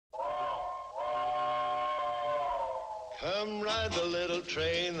Come ride the little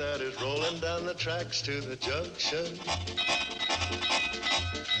train that is rolling down the tracks to the junction.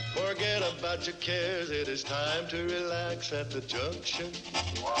 Forget about your cares, it is time to relax at the junction.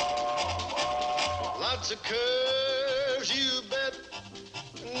 Lots of curves, you bet,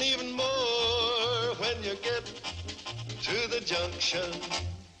 and even more when you get to the junction.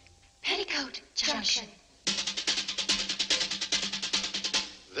 Petticoat Junction.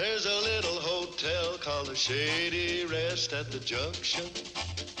 There's a little hotel called the Shady Rest at the junction.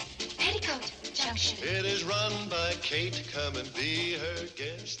 Petticoat Junction. It is run by Kate. Come and be her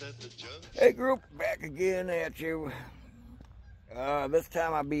guest at the junction. Hey group, back again at you. This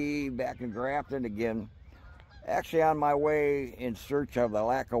time I'll be back in Grafton again. Actually on my way in search of the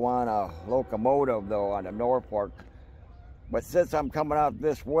Lackawanna locomotive though on the Norfolk. But since I'm coming out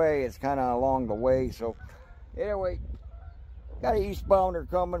this way, it's kind of along the way. So anyway, got an eastbounder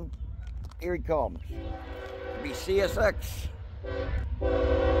coming. Here he comes. It'll be CSX.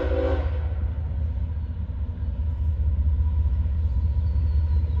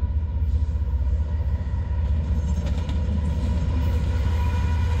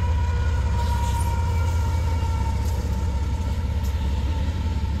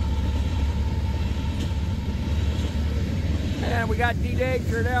 And we got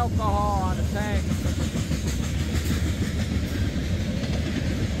denatured alcohol on the tank.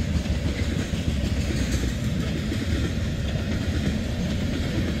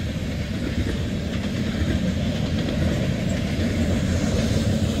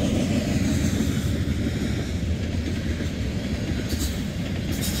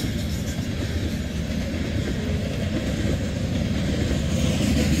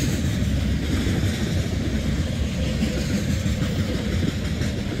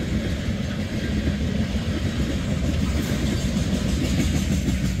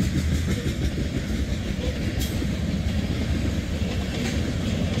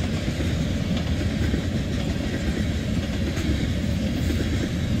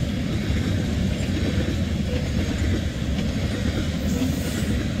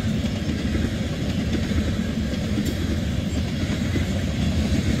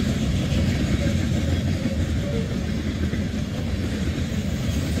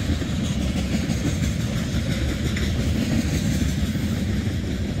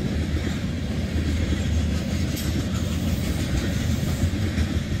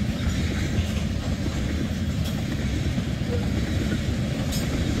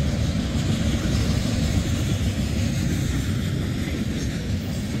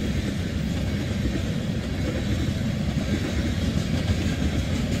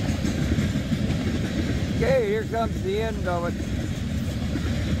 Okay, here comes the end of it.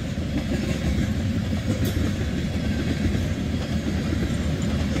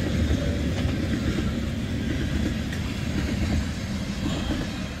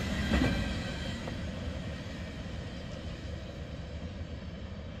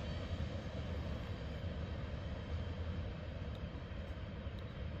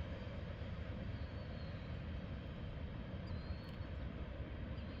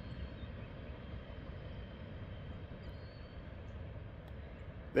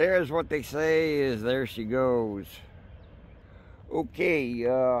 There's what they say is there she goes. Okay,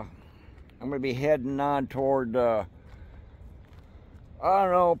 I'm going to be heading on toward, I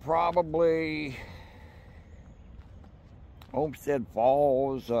don't know, probably Homestead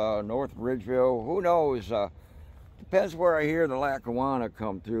Falls, North Ridgeville, who knows. Depends where I hear the Lackawanna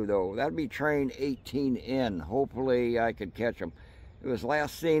come through though. That'd be train 18N. Hopefully I could catch them. It was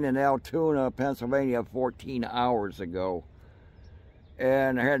last seen in Altoona, Pennsylvania 14 hours ago.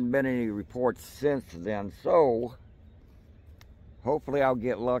 And there hadn't been any reports since then, so hopefully I'll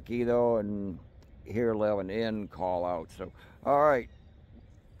get lucky though and hear 11N call out. So, all right,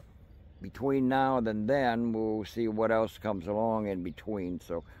 between now and then, we'll see what else comes along in between.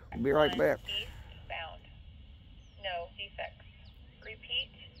 So, we'll be right back. Eastbound, no defects.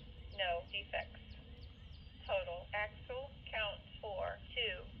 Repeat, no defects. Total axle count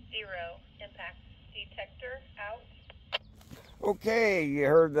 420. Impact detector out. Okay, you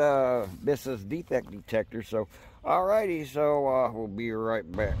heard this is defect detector, so alrighty, so we'll be right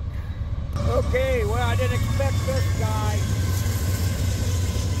back. Okay, well I didn't expect this guy.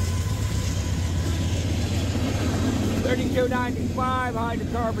 3295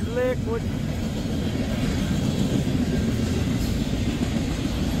 hydrocarbon liquid.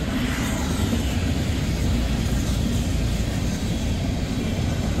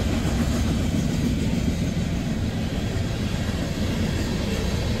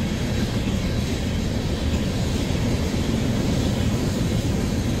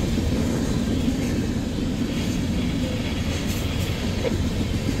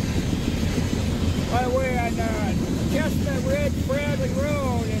 Ridge Bradley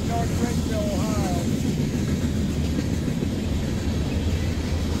Road in North Ridgeville, Ohio.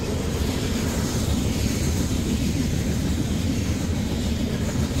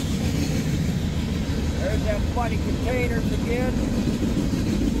 There's them funny containers again.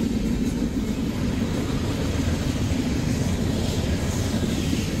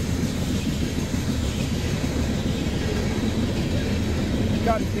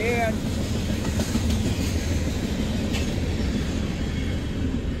 Got it in.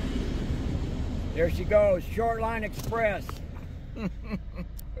 There she goes, Shortline Express.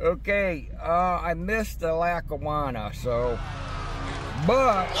 Okay, I missed the Lackawanna,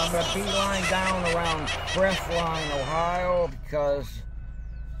 but I'm gonna beeline down around Crestline, Ohio, because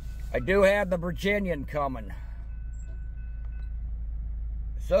I do have the Virginian coming.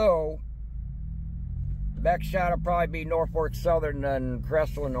 So, next shot will probably be Norfolk Southern and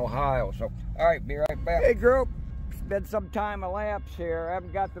Crestline, Ohio. So, all right, be right back. Hey, group. It's been some time elapsed here. I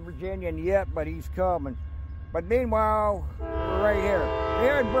haven't got the Virginian yet, but he's coming. But meanwhile, we're right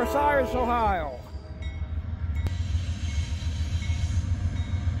here in Bucyrus, Ohio.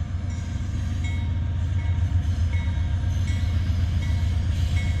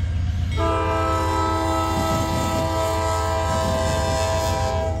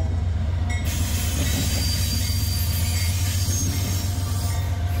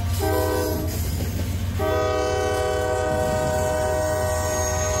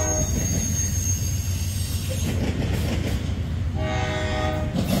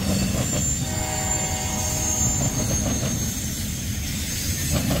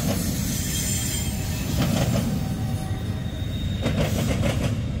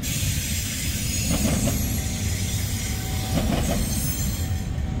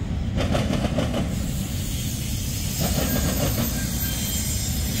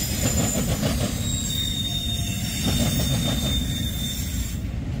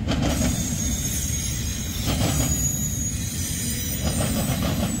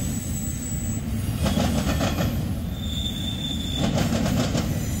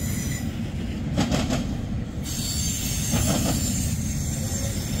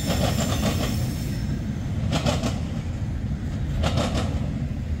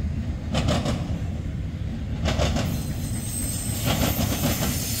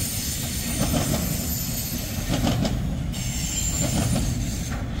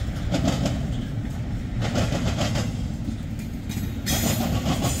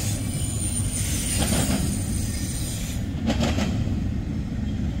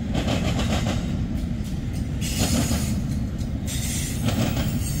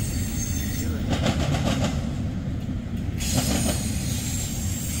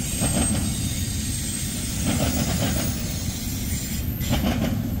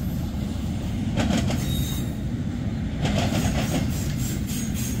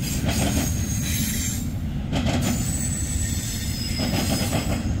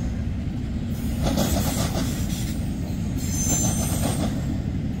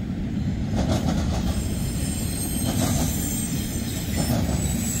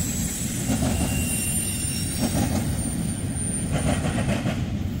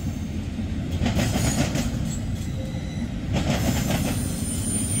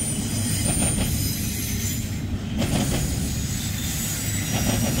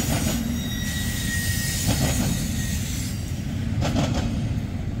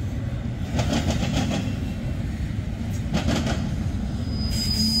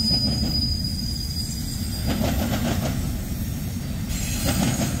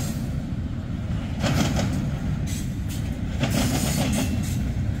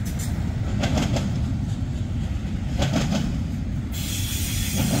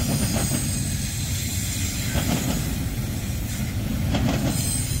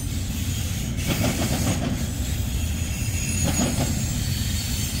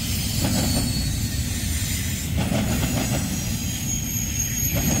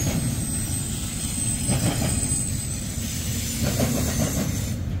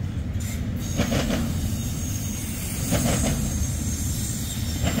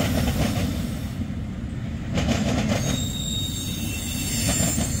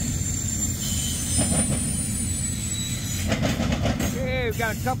 We've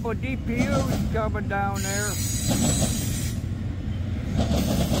got a couple of DPUs coming down there.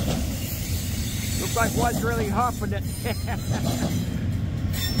 Looks like one's really huffing it.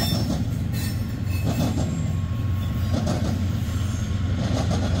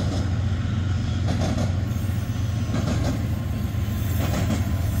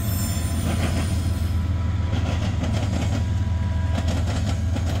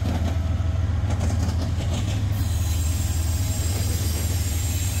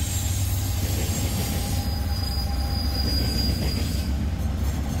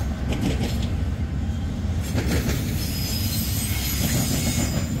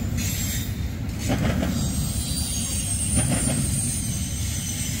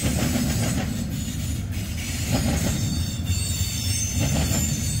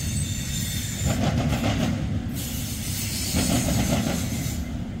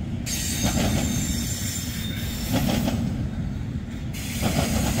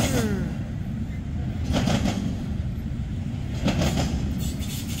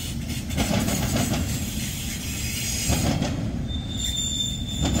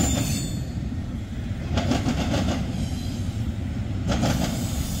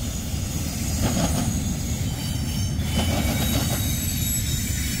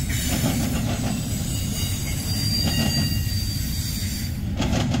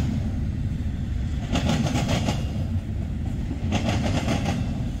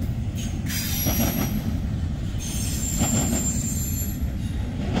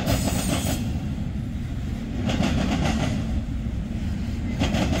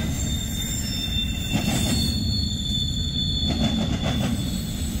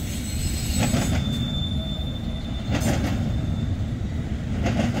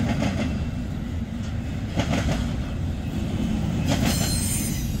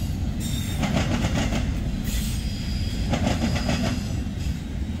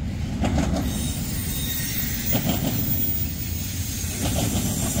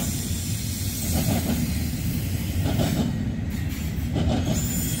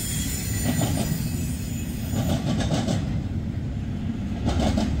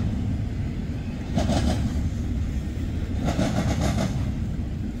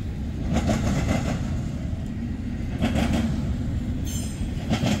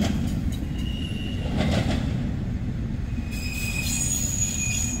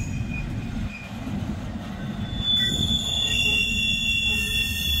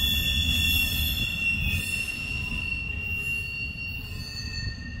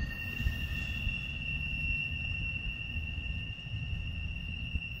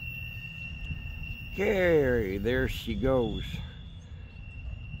 Okay, there she goes.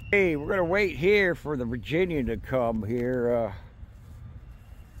 Hey, we're gonna wait here for the Virginia to come here. I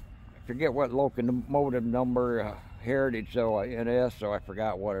forget what locomotive number, Heritage, so NS, so I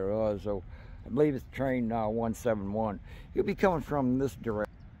forgot what it was. So I believe it's train 171. He'll be coming from this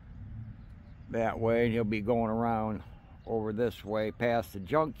direction that way, and he'll be going around over this way past the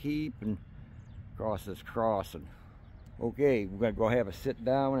junk heap and across this crossing. Okay, we're gonna go have a sit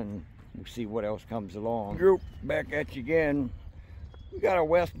down and we'll see what else comes along. Group, back at you again. We got a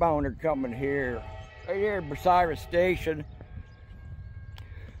westbounder coming here, right here at Bucyrus Station.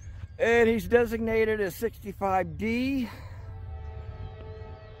 And he's designated as 65D.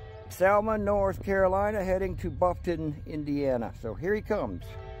 Selma, North Carolina, heading to Buffton, Indiana. So here he comes.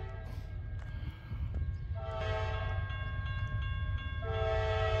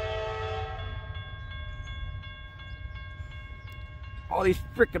 All these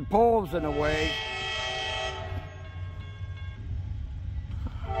freaking poles in the way.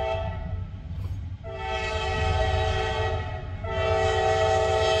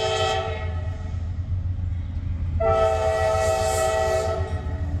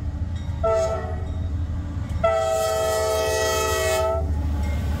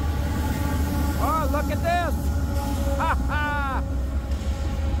 Oh, look at this. Ha ha.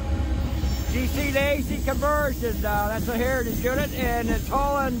 DC to AC conversion, that's a Heritage unit, and it's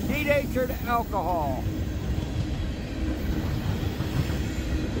hauling denatured alcohol.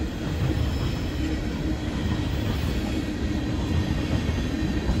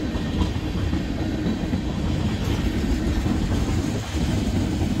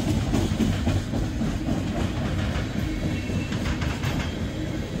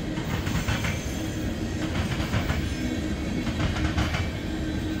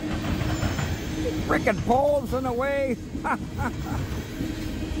 Frickin' poles in the way.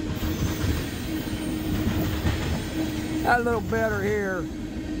 A little better here.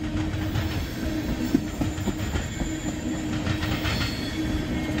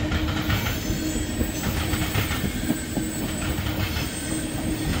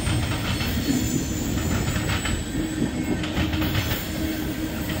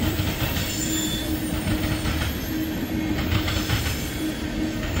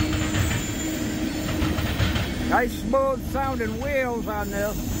 Nice smooth sounding wheels on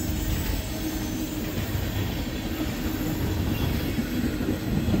this.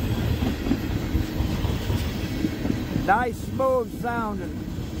 Nice smooth sounding.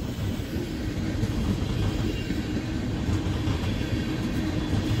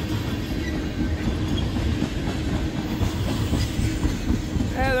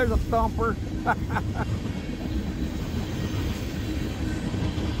 Yeah, there's a thumper.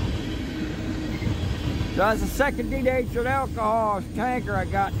 So that's the second denatured alcohol tanker I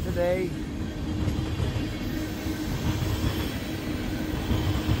got today.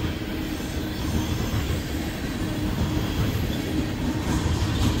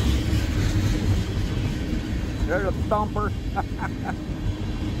 There's a thumper.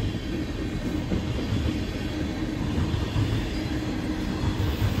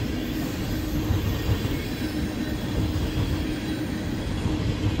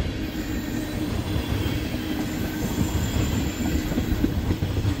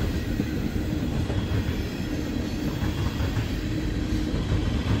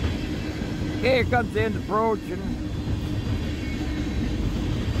 Here comes the end approaching.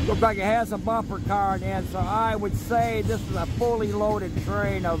 Looks like it has a bumper car in it, so I would say this is a fully loaded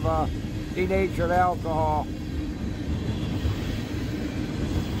train of denatured alcohol.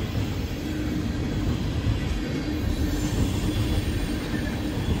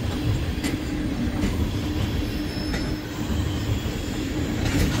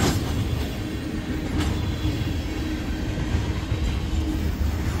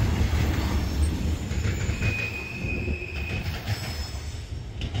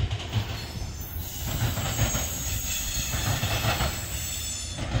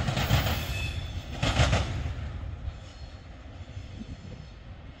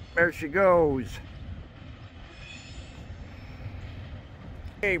 There she goes.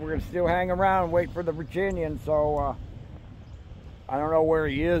 Okay, we're gonna still hang around and wait for the Virginian, so I don't know where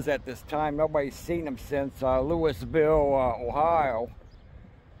he is at this time. Nobody's seen him since Louisville, Ohio,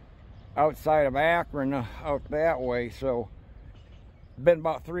 outside of Akron, out that way. So been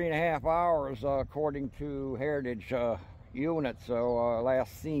about 3.5 hours according to Heritage units, so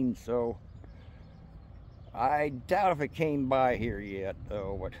last seen. So I doubt if it came by here yet,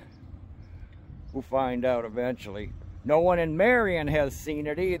 though, but we'll find out eventually. No one in Marion has seen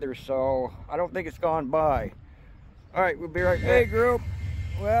it either, so I don't think it's gone by. All right, we'll be right back. Hey, group,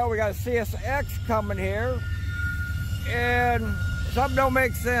 Well, we got a CSX coming here, and something don't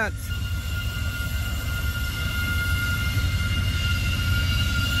make sense.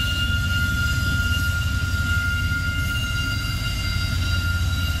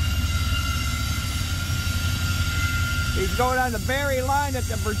 He's going on the very line that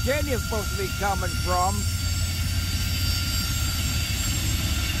the Virginia's supposed to be coming from.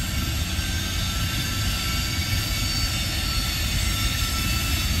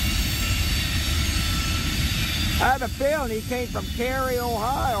 I have a feeling he came from Cary,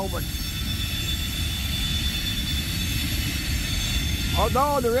 Ohio, but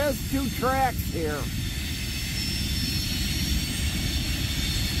although there is 2 tracks here.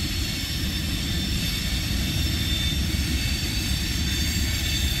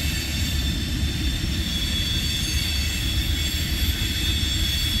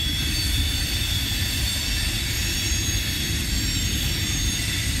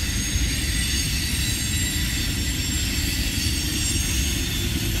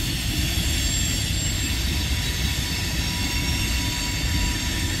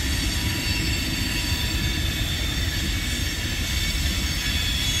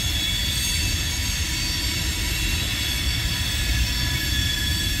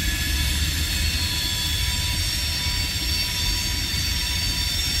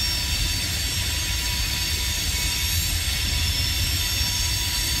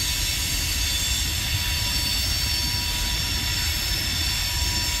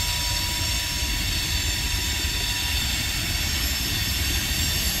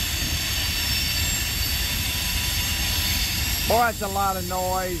 Boy, that's a lot of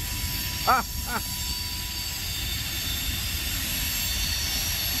noise.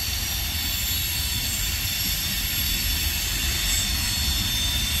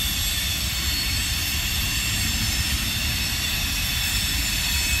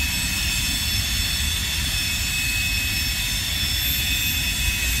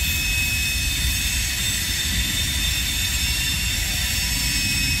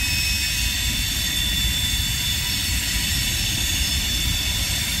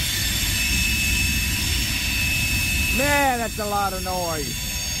 Man, that's a lot of noise.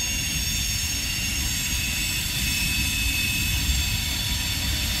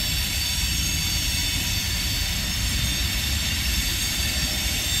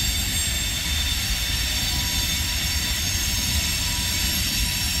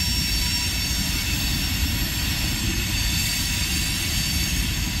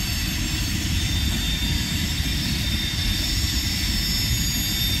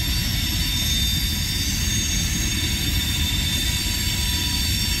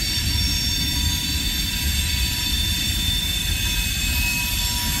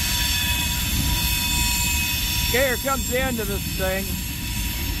 Okay, here comes the end of this thing.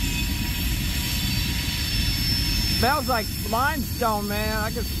 Smells like limestone, man.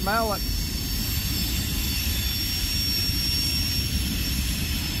 I can smell it.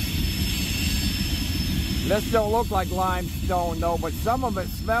 This don't look like limestone though, but some of it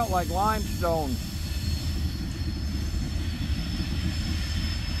smelled like limestone.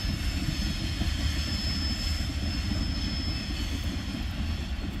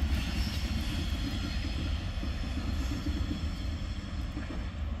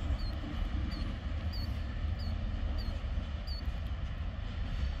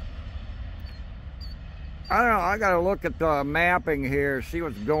 I don't know, I gotta look at the mapping here, see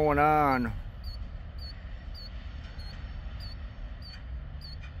what's going on.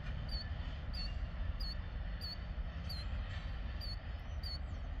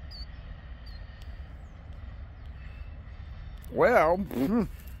 Well,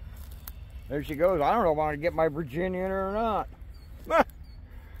 there she goes. I don't know if I want to get my Virginia in her or not.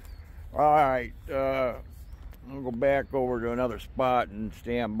 Alright, I'll go back over to another spot and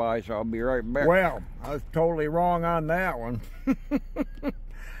stand by, so I'll be right back. Well, I was totally wrong on that one.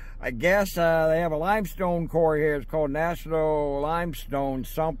 I guess they have a limestone quarry here. It's called National Limestone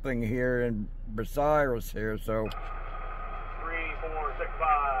something here in Bucyrus here, so.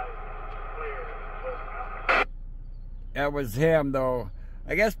 3465, clear. That was him, though.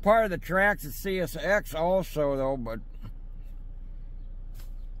 I guess part of the tracks is CSX also, though, but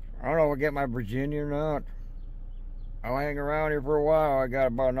I don't know if I'll get my Virginia or not. I'll hang around here for a while. I got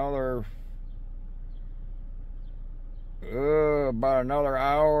about another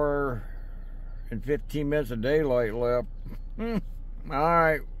hour and 15 minutes of daylight left.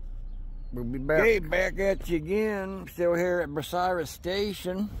 Alright, we'll be back. Okay, back at you again. Still here at Bucyrus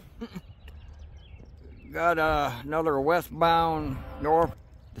Station. Got another westbound north,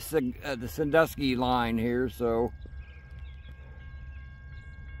 the Sandusky line here, so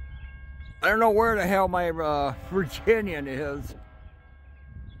I don't know where the hell my Virginian is.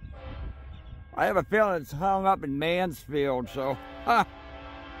 I have a feeling it's hung up in Mansfield, so.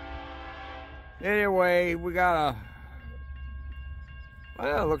 Anyway, we got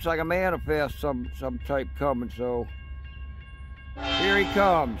well, it looks like a manifest some type coming, so here he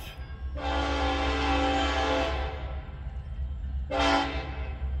comes.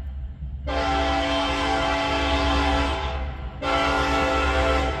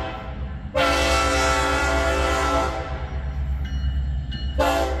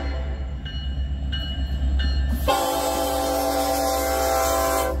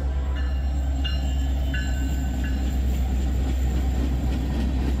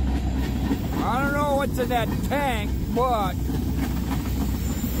 What's in that tank, but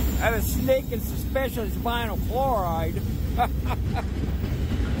I have a sneaking suspicion it's vinyl chloride.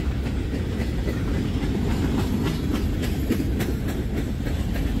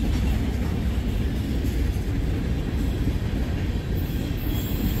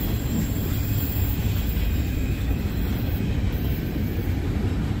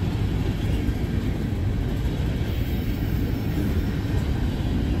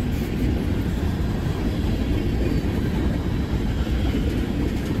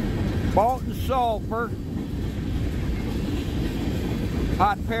 Molten sulfur,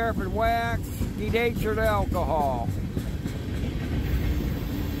 hot paraffin wax, denatured alcohol.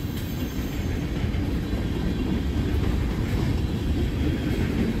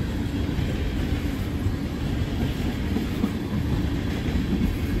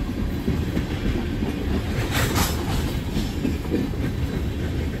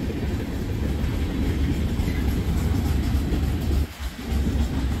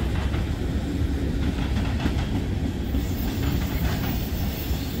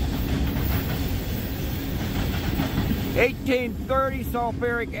 (1830)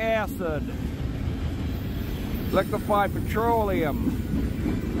 sulfuric acid, liquefied petroleum,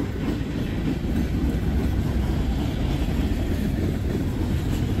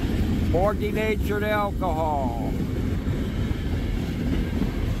 more denatured alcohol,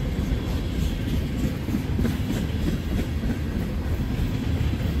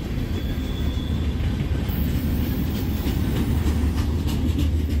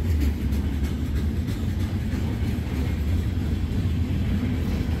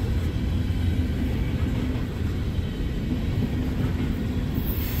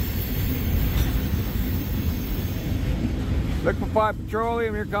 liquefied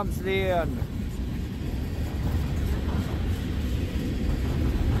petroleum. Here comes the end.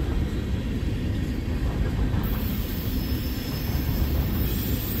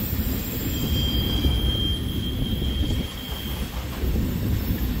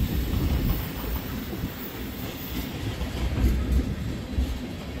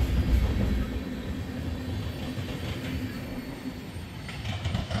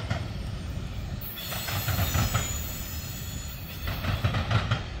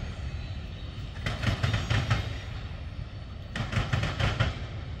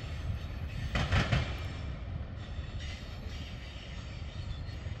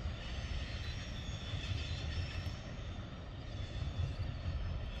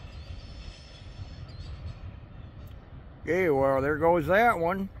 Okay, well, there goes that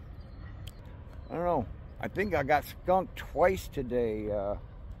one. I don't know. I think I got skunked twice today.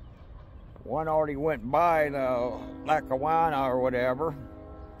 One already went by the Lackawanna or whatever.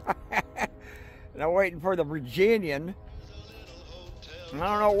 And I'm waiting for the Virginian. And I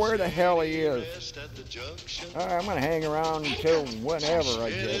don't know where the hell he is. All right, I'm going to hang around until whenever,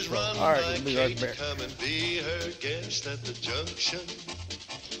 I guess. All right, we'll be right back.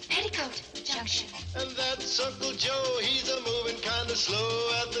 Petticoat Junction. And that's Uncle Joe, he's a moving kind of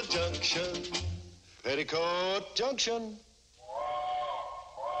slow at the junction. Petticoat Junction.